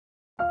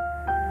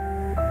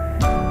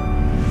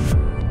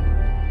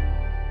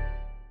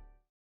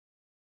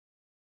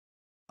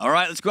All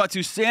right, let's go out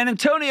to San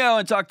Antonio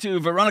and talk to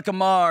Veronica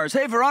Mars.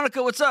 Hey,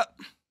 Veronica, what's up?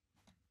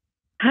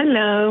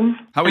 Hello.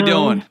 How we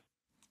doing?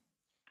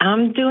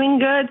 I'm doing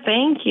good,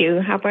 thank you.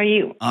 How about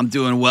you? I'm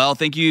doing well.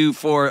 Thank you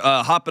for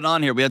hopping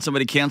on here. We had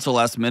somebody cancel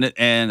last minute,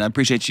 and I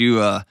appreciate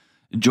you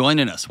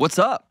joining us. What's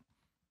up?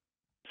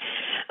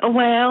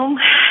 Well,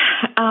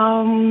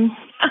 I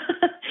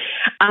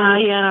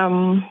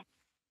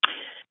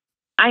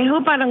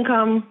hope I don't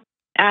come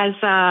as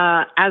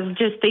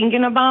just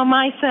thinking about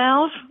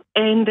myself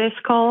in this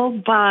call,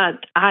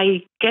 but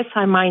I guess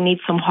I might need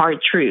some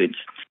hard truths.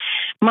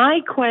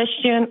 My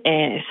question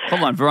is...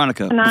 Hold on,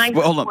 Veronica.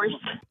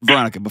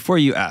 Veronica, before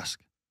you ask,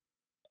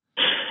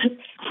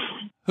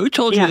 who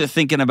told you that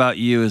thinking about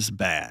you is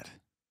bad?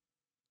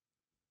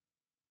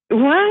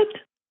 What?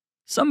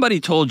 Somebody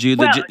told you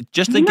that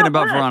just thinking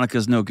about Veronica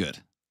is no good.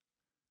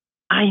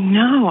 I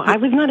know. I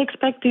was not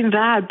expecting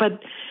that,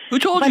 but... Who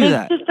told you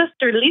that? Just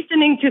after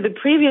listening to the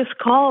previous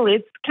call,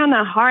 it's kind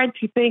of hard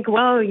to think,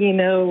 well,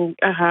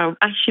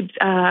 I should...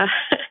 why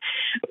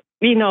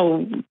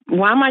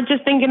am I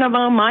just thinking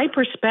about my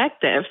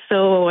perspective?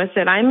 So I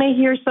said, I may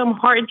hear some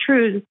hard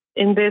truths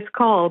in this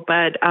call,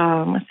 but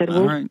I said,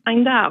 we'll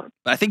find out.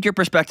 I think your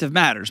perspective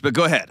matters, but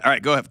go ahead. All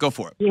right, go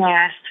for it.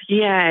 Yes.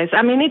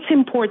 I mean, it's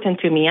important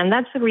to me, and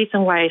that's the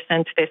reason why I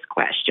sent this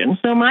question.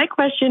 So my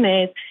question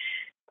is,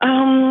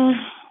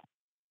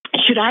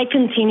 should I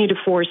continue to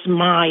force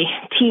my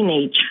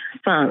teenage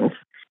sons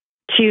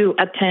to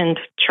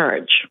attend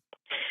church?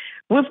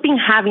 We've been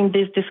having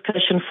this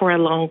discussion for a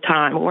long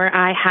time where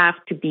I have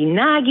to be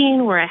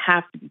nagging, where I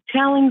have to be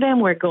telling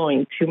them we're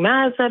going to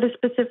Mass at a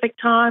specific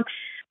time.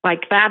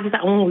 Like, that's the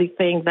only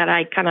thing that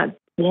I kind of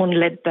won't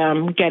let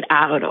them get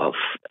out of,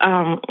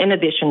 in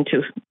addition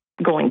to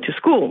going to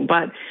school.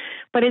 But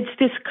it's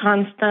this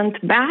constant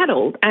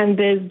battle. And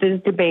there's this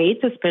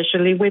debate,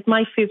 especially with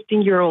my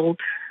 15-year-old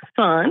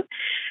son,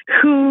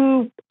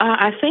 who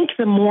I think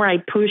the more I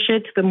push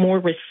it, the more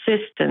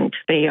resistant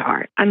they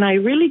are. And I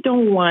really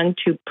don't want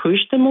to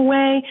push them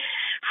away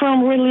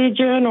from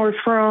religion or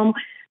from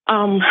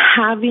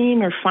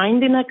having or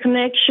finding a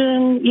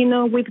connection,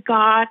 with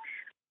God.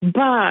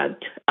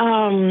 But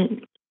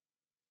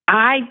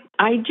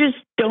I just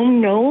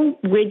don't know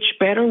which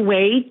better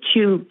way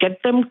to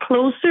get them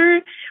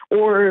closer.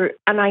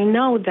 And I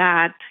know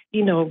that,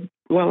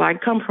 I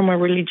come from a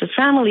religious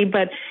family,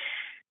 but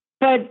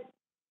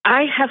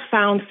I have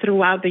found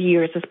throughout the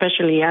years,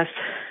 especially as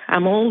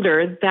I'm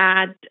older,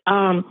 that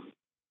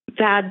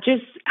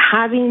just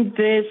having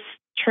this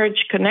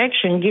church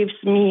connection gives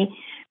me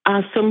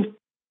some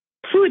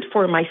food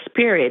for my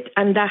spirit,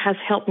 and that has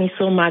helped me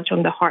so much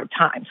on the hard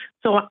times.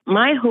 So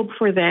my hope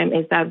for them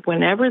is that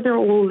whenever they're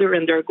older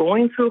and they're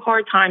going through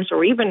hard times,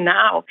 or even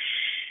now,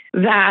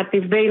 that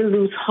if they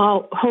lose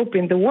hope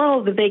in the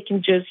world, that they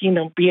can just,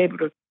 be able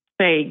to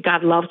say,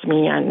 God loves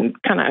me, and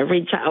kind of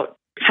reach out,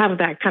 have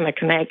that kind of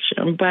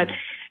connection. But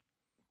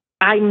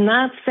I'm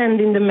not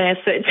sending the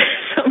message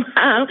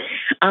somehow.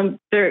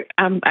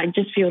 I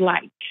just feel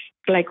like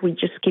we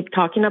just keep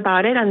talking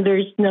about it, and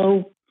there's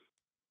no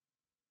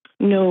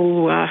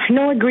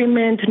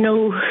agreement.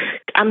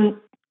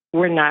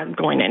 We're not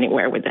going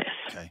anywhere with this.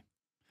 Okay.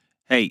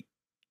 Hey,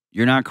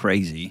 you're not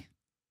crazy.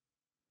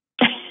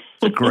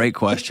 It's a great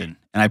question.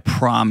 And I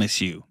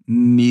promise you,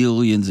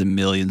 millions and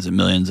millions and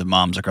millions of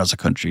moms across the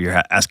country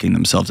are asking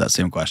themselves that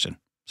same question.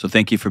 So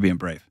thank you for being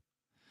brave.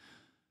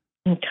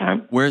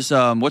 Okay.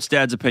 What's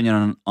Dad's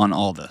opinion on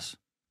all this?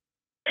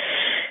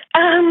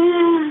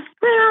 Well,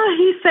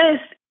 he says,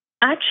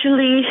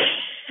 actually,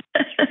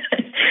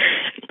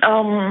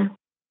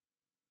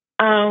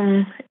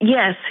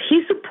 yes,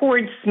 he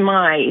supports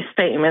my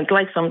statement.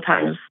 Like,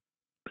 sometimes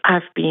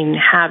I've been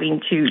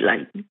having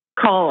to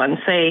call and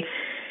say,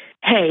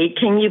 hey,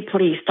 can you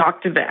please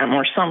talk to them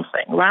or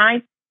something,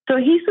 right? So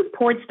he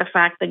supports the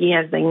fact that,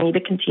 yes, they need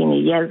to continue.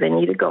 Yes, they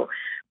need to go.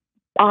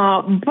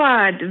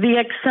 But the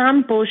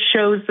example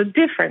shows a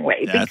different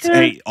way. That's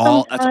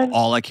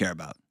all I care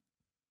about.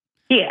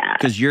 Yeah.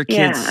 Because your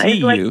kids see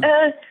you,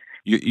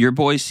 your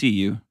boys see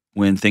you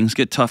when things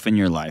get tough in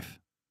your life.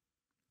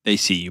 They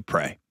see you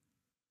pray.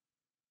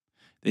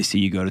 They see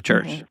you go to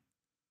church. Mm-hmm.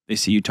 They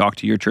see you talk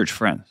to your church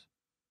friends.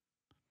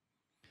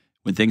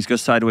 When things go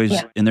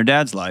sideways in their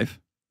dad's life,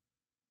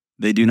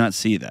 they do not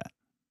see that.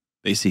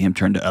 They see him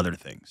turn to other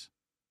things.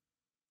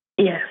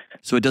 Yes.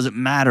 So it doesn't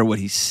matter what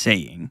he's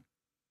saying.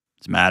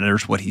 It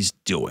matters what he's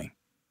doing.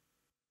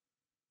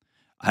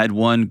 I had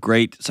one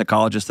great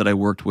psychologist that I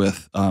worked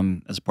with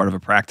as part of a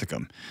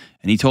practicum,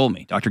 and he told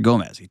me, Dr.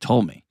 Gomez, he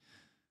told me,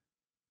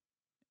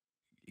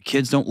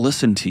 kids don't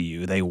listen to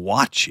you, they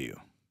watch you.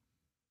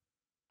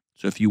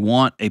 So if you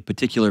want a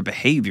particular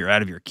behavior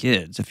out of your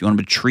kids, if you want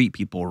them to treat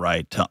people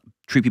right, to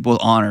treat people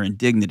with honor and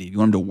dignity, if you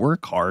want them to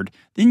work hard,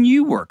 then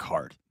you work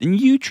hard. Then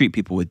you treat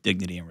people with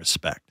dignity and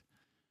respect.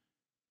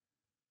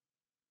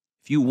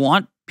 If you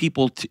want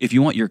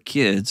your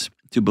kids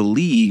to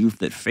believe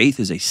that faith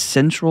is a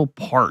central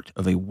part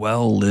of a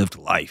well-lived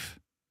life,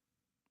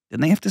 then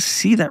they have to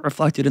see that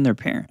reflected in their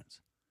parents.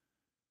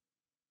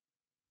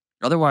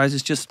 Otherwise,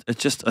 it's just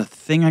a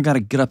thing I got to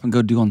get up and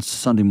go do on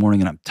Sunday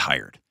morning, and I'm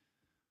tired.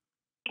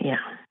 Yeah.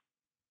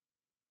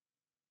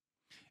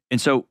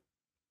 And so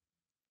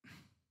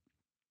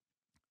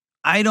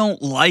I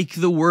don't like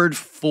the word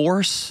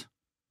force.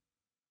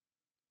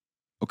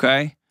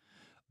 Okay?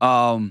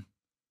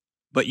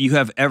 But you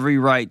have every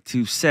right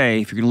to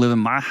say, if you're going to live in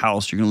my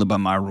house, you're going to live by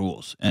my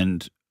rules.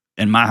 And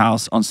in my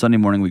house, on Sunday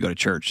morning, we go to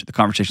church. The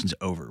conversation's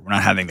over. We're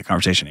not having the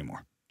conversation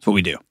anymore. That's what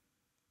we do.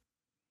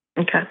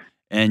 Okay.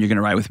 And you're going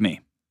to ride with me.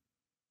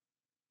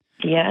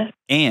 Yes.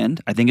 And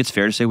I think it's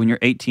fair to say when you're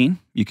 18,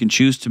 you can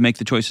choose to make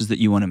the choices that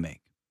you want to make.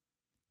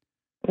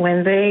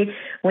 When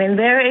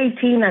they're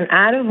 18 and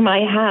out of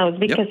my house,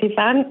 because if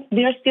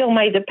they're still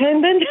my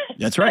dependent.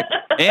 That's right.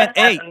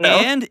 And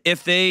and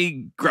if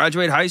they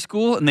graduate high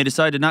school and they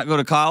decide to not go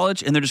to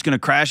college and they're just going to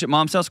crash at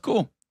mom's house,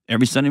 cool.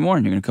 Every Sunday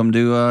morning, you're going to come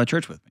to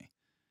church with me.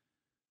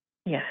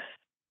 Yes.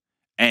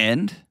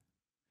 And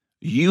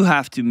you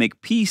have to make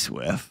peace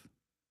with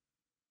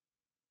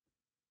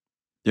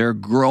they're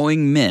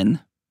growing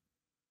men,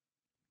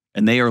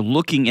 and they are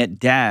looking at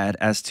dad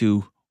as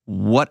to,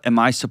 what am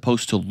I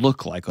supposed to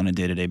look like on a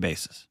day-to-day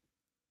basis?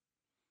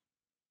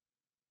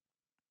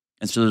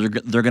 And so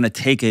they're going to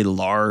take a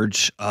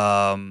large,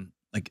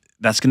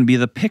 that's going to be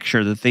the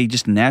picture that they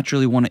just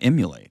naturally want to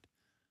emulate.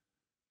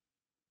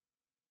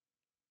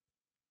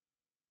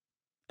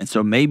 And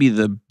so maybe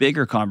the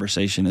bigger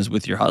conversation is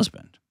with your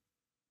husband.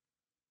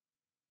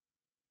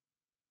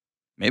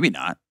 Maybe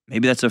not.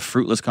 Maybe that's a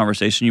fruitless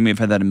conversation. You may have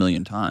had that a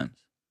million times.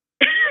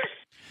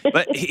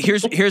 But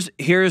here's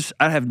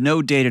I have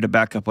no data to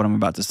back up what I'm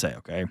about to say,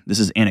 okay? This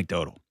is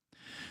anecdotal.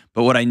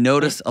 But what I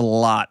notice a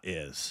lot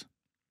is,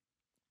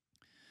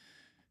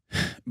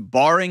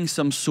 barring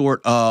some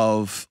sort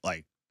of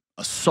like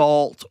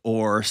assault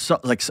or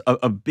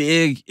a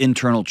big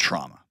internal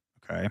trauma,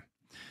 okay?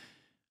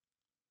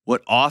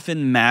 What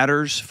often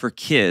matters for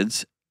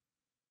kids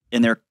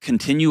in their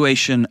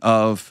continuation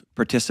of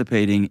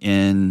participating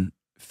in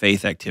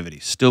faith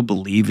activities, still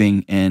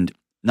believing and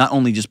not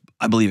only just,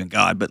 I believe in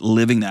God, but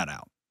living that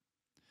out,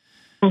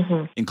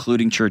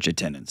 including church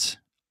attendance.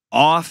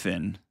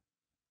 Often,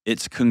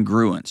 it's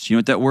congruence. You know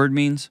what that word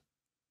means?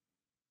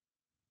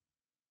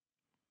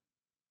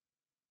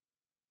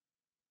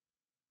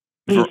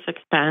 Please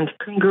expand.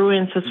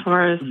 Congruence as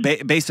far as...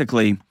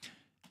 Basically,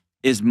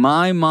 is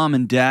my mom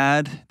and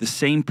dad the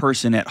same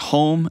person at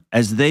home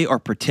as they are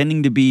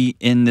pretending to be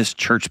in this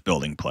church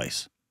building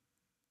place?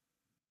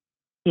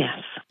 Yes.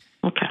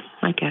 Okay,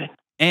 I get it.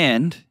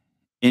 And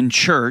in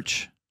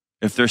church,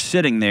 if they're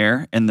sitting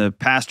there and the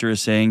pastor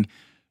is saying,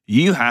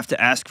 you have to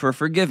ask for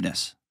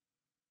forgiveness,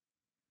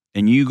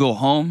 and you go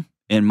home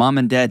and mom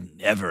and dad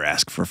never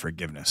ask for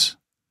forgiveness.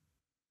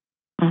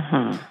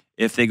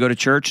 If they go to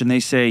church and they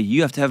say,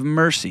 you have to have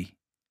mercy,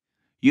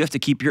 you have to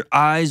keep your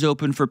eyes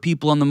open for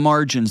people on the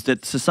margins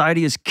that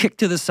society has kicked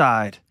to the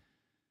side,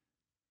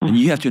 and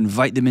you have to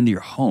invite them into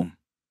your home.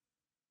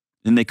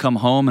 Then they come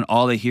home and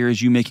all they hear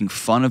is you making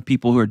fun of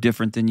people who are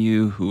different than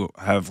you, who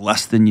have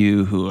less than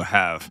you, who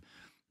have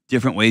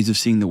different ways of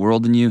seeing the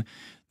world than you.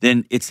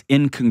 Then it's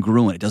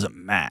incongruent. It doesn't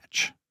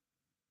match.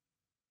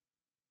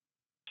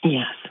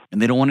 Yes.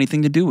 And they don't want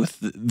anything to do with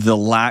the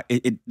lack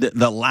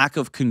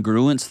of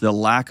congruence, the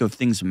lack of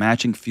things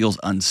matching feels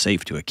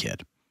unsafe to a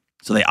kid.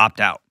 So they opt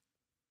out.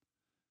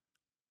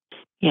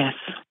 Yes.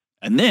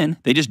 And then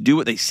they just do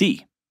what they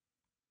see.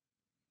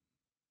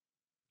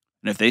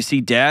 And if they see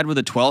dad with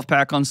a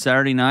 12-pack on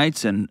Saturday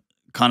nights and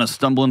kind of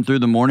stumbling through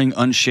the morning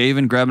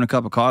unshaven, grabbing a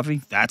cup of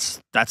coffee, that's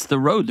the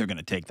road they're going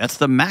to take. That's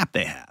the map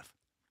they have.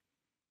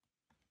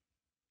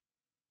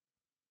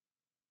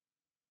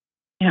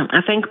 Yeah,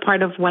 I think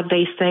part of what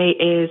they say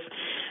is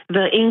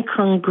the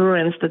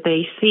incongruence that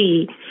they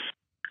see.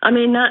 I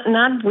mean,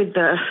 not with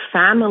the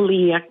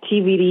family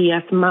activity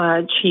as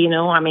much,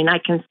 I mean, I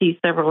can see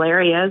several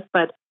areas,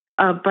 but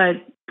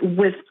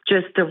with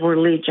just the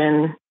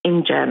religion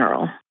in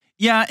general.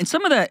 Yeah, and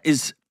some of that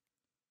is,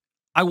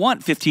 I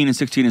want 15 and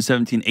 16 and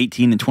 17,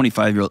 18 and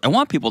 25-year-olds. I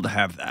want people to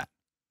have that.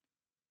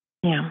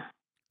 Yeah.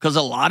 Because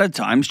a lot of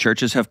times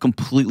churches have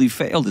completely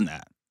failed in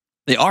that.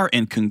 They are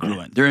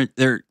incongruent.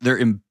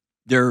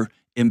 They're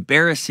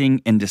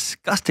embarrassing and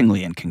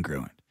disgustingly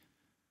incongruent.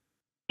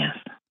 Yes.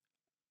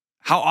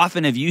 How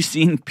often have you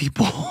seen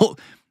people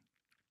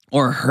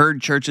or heard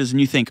churches and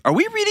you think, are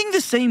we reading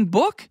the same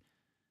book?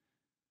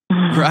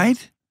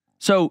 Right?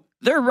 So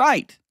they're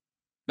right.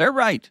 They're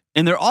right.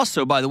 And they're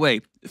also, by the way,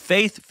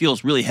 faith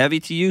feels really heavy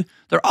to you.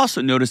 They're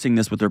also noticing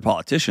this with their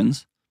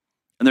politicians,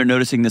 and they're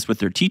noticing this with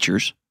their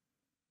teachers.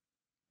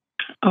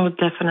 Oh,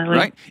 definitely.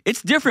 Right?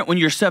 It's different when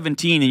you're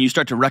 17 and you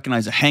start to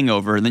recognize a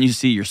hangover, and then you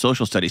see your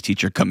social studies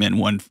teacher come in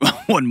one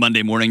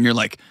Monday morning. You're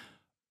like,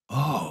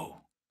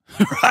 oh,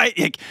 right?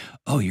 Like,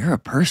 oh, you're a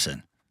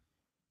person.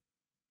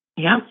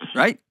 Yeah.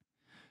 Right?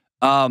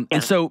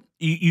 And so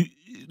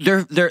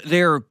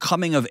they're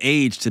coming of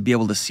age to be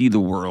able to see the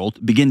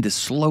world, begin to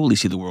slowly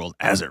see the world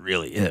as it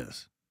really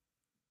is.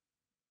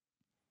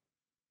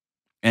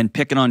 And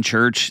picking on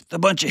church, a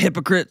bunch of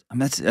hypocrites. I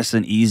mean, that's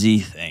an easy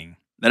thing.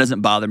 That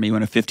doesn't bother me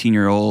when a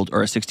 15-year-old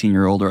or a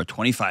 16-year-old or a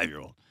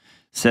 25-year-old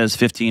says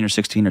 15 or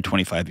 16 or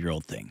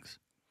 25-year-old things.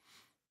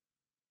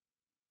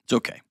 It's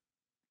okay.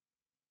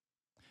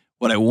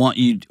 What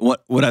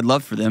I'd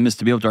love for them is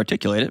to be able to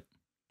articulate it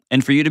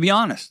and for you to be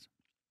honest.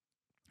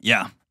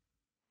 Yeah.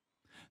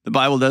 The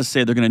Bible does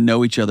say they're going to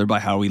know each other by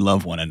how we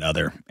love one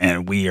another,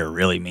 and we are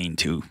really mean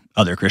to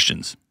other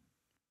Christians.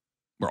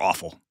 We're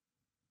awful.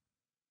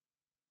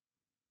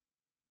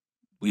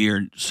 We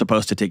are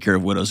supposed to take care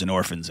of widows and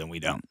orphans, and we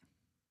don't.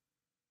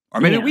 Or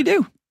maybe we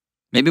do.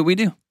 Maybe we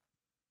do.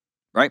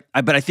 Right?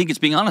 But I think it's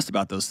being honest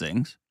about those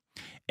things.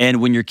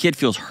 And when your kid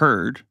feels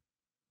heard,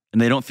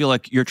 and they don't feel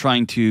like you're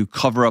trying to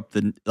cover up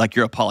like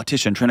you're a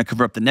politician trying to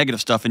cover up the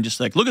negative stuff and just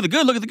like, look at the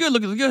good, look at the good,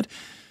 look at the good,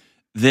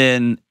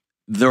 then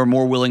they're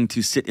more willing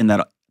to sit in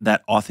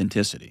that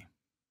authenticity.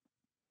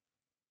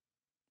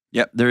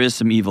 Yep, there is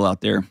some evil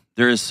out there.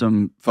 There is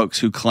some folks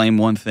who claim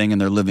one thing and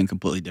they're living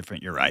completely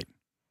different. You're right.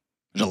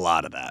 There's a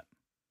lot of that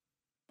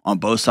on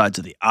both sides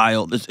of the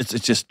aisle. It's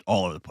just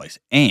all over the place.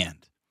 And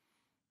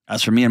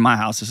as for me and my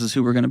house, this is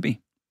who we're going to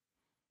be.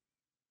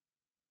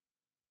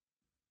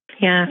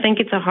 Yeah, I think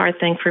it's a hard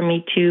thing for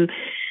me to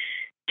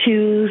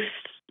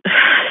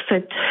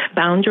set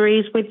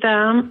boundaries with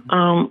them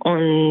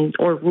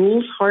or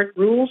rules, hard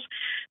rules.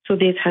 So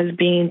this has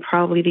been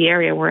probably the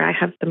area where I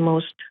have the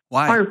most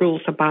hard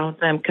rules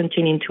about them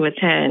continuing to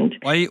attend.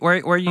 Why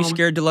are you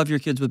scared to love your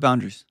kids with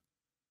boundaries?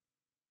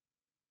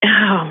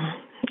 I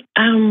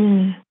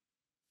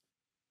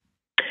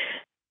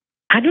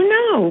don't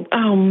know.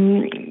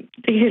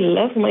 They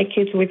love my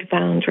kids with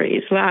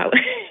boundaries. Wow.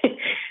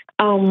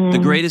 The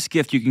greatest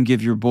gift you can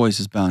give your boys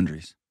is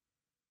boundaries.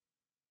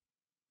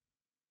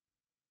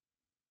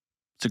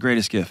 It's the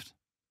greatest gift.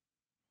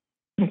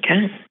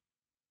 Okay.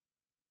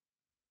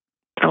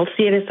 I'll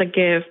see it as a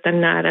gift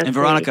and not as And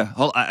Veronica,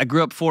 I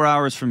grew up 4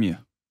 hours from you.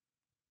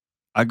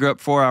 I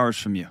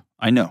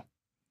know.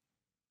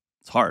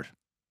 It's hard.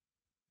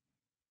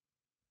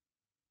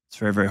 It's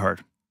very, very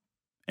hard.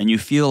 And you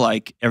feel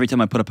like every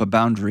time I put up a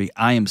boundary,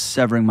 I am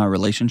severing my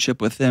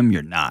relationship with them.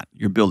 You're not.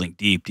 You're building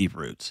deep, deep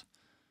roots.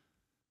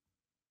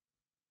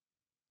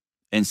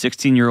 And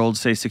 16-year-olds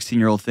say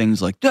 16-year-old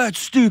things like, that's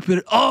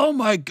stupid. Oh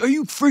my, are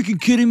you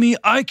freaking kidding me?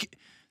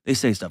 They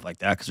say stuff like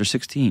that because they're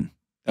 16.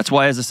 That's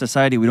why as a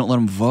society, we don't let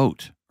them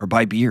vote or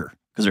buy beer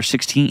because they're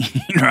 16,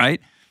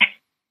 right?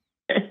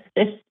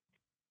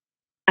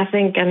 I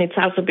think, and it's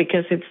also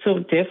because it's so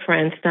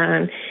different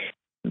than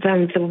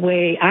the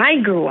way I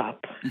grew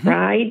up,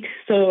 right?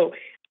 So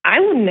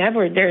I would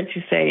never dare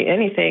to say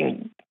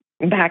anything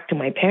back to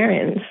my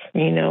parents,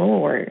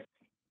 or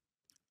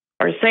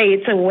say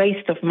it's a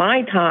waste of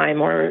my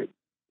time, or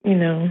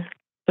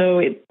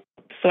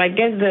So I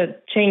guess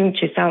the change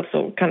is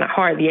also kind of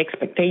hard. The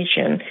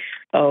expectation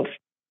of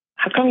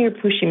how come you're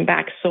pushing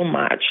back so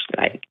much?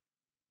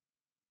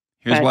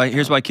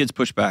 Here's why kids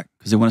push back,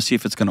 because they want to see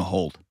if it's going to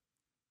hold.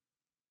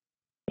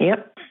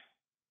 Yep,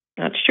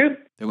 that's true.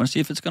 They want to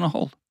see if it's going to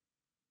hold.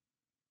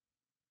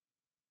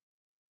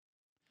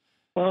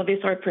 Well, these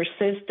are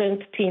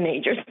persistent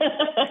teenagers.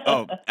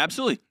 Oh,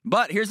 absolutely.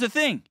 But here's the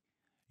thing.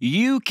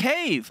 You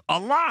cave a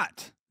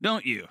lot,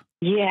 don't you?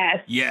 Yes.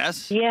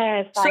 Yes.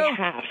 Yes, so I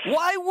have.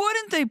 Why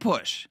wouldn't they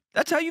push?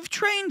 That's how you've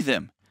trained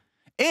them.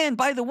 And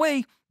by the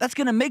way, that's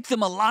going to make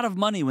them a lot of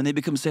money when they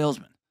become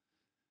salesmen.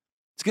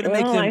 It's going to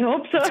make them. I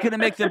hope so. It's going to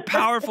make them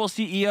powerful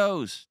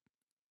CEOs.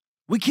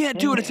 We can't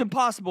do it. It's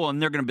impossible. And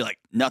they're going to be like,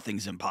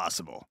 nothing's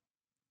impossible.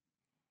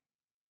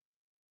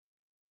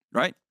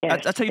 Right?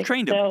 Yes, that's how you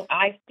trained them. So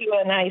I feel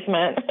a nice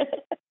man.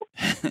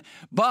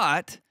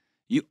 But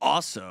you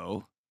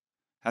also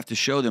have to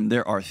show them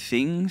there are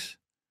things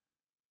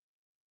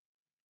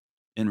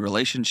in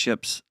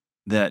relationships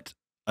that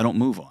I don't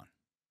move on.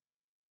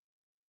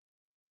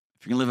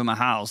 If you're gonna live in my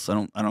house,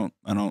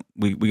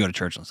 we go to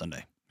church on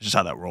Sunday. It's just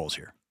how that rolls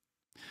here.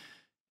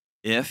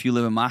 If you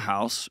live in my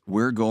house,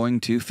 we're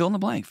going to fill in the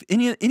blank.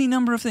 Any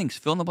number of things,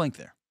 fill in the blank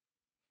there.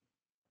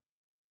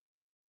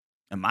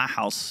 In my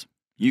house,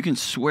 you can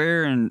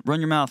swear and run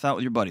your mouth out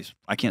with your buddies.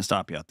 I can't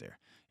stop you out there.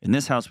 In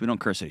this house, we don't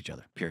curse at each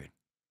other, period.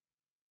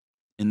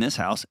 In this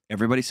house,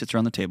 everybody sits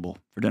around the table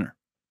for dinner,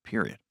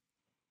 period.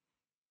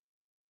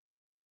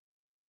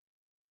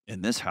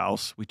 In this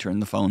house, we turn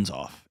the phones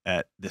off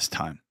at this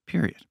time,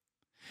 period.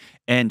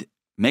 And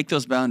make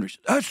those boundaries.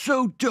 That's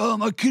so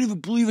dumb. I can't even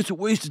believe it's a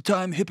waste of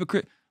time,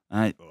 hypocrite.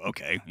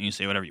 Okay, you can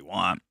say whatever you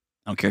want.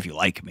 I don't care if you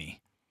like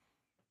me.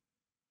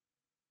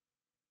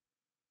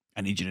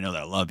 I need you to know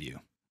that I love you.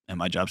 And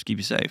my job is to keep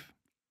you safe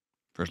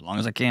for as long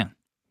as I can.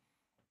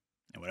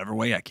 In whatever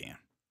way I can.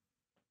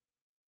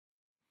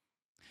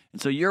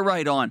 And so you're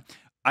right on.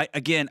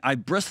 I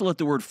bristle at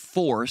the word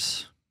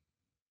force.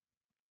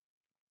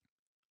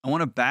 I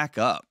want to back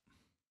up.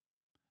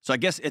 So I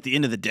guess at the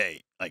end of the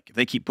day, like if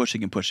they keep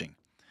pushing and pushing,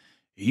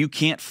 you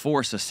can't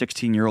force a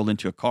 16-year-old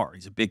into a car.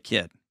 He's a big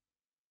kid.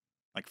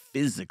 Like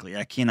physically,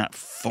 I cannot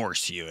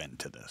force you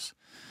into this.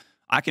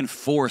 I can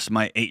force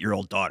my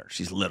 8-year-old daughter.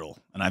 She's little,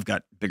 and I've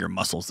got bigger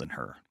muscles than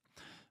her.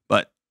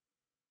 But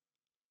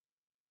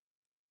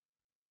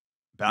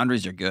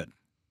boundaries are good.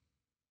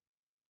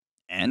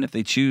 And if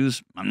they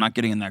choose, I'm not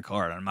getting in that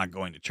car and I'm not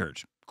going to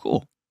church.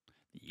 Cool.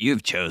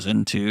 You've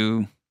chosen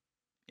to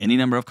any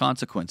number of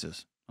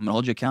consequences. I'm going to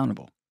hold you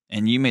accountable.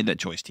 And you made that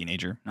choice,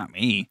 teenager, not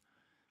me.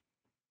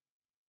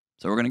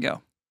 So we're going to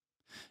go.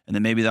 And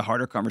then maybe the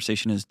harder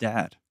conversation is,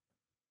 Dad,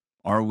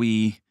 are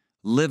we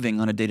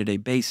living on a day-to-day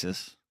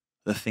basis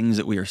the things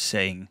that we are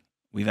saying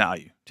we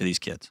value to these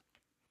kids?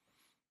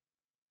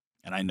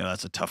 And I know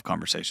that's a tough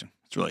conversation.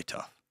 It's really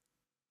tough.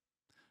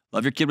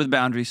 Love your kid with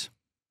boundaries.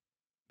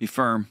 Be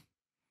firm.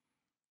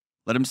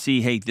 Let him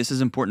see, hey, this is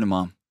important to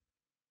Mom.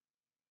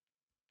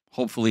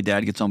 Hopefully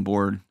Dad gets on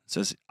board and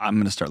says, I'm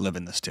going to start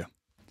living this too.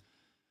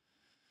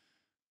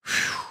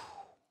 Whew.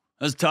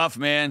 That's tough,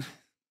 man.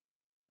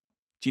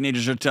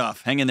 Teenagers are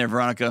tough. Hang in there,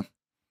 Veronica.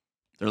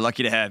 They're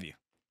lucky to have you.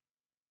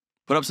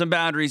 Put up some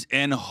boundaries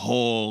and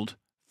hold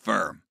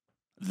firm.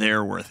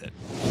 They're worth it.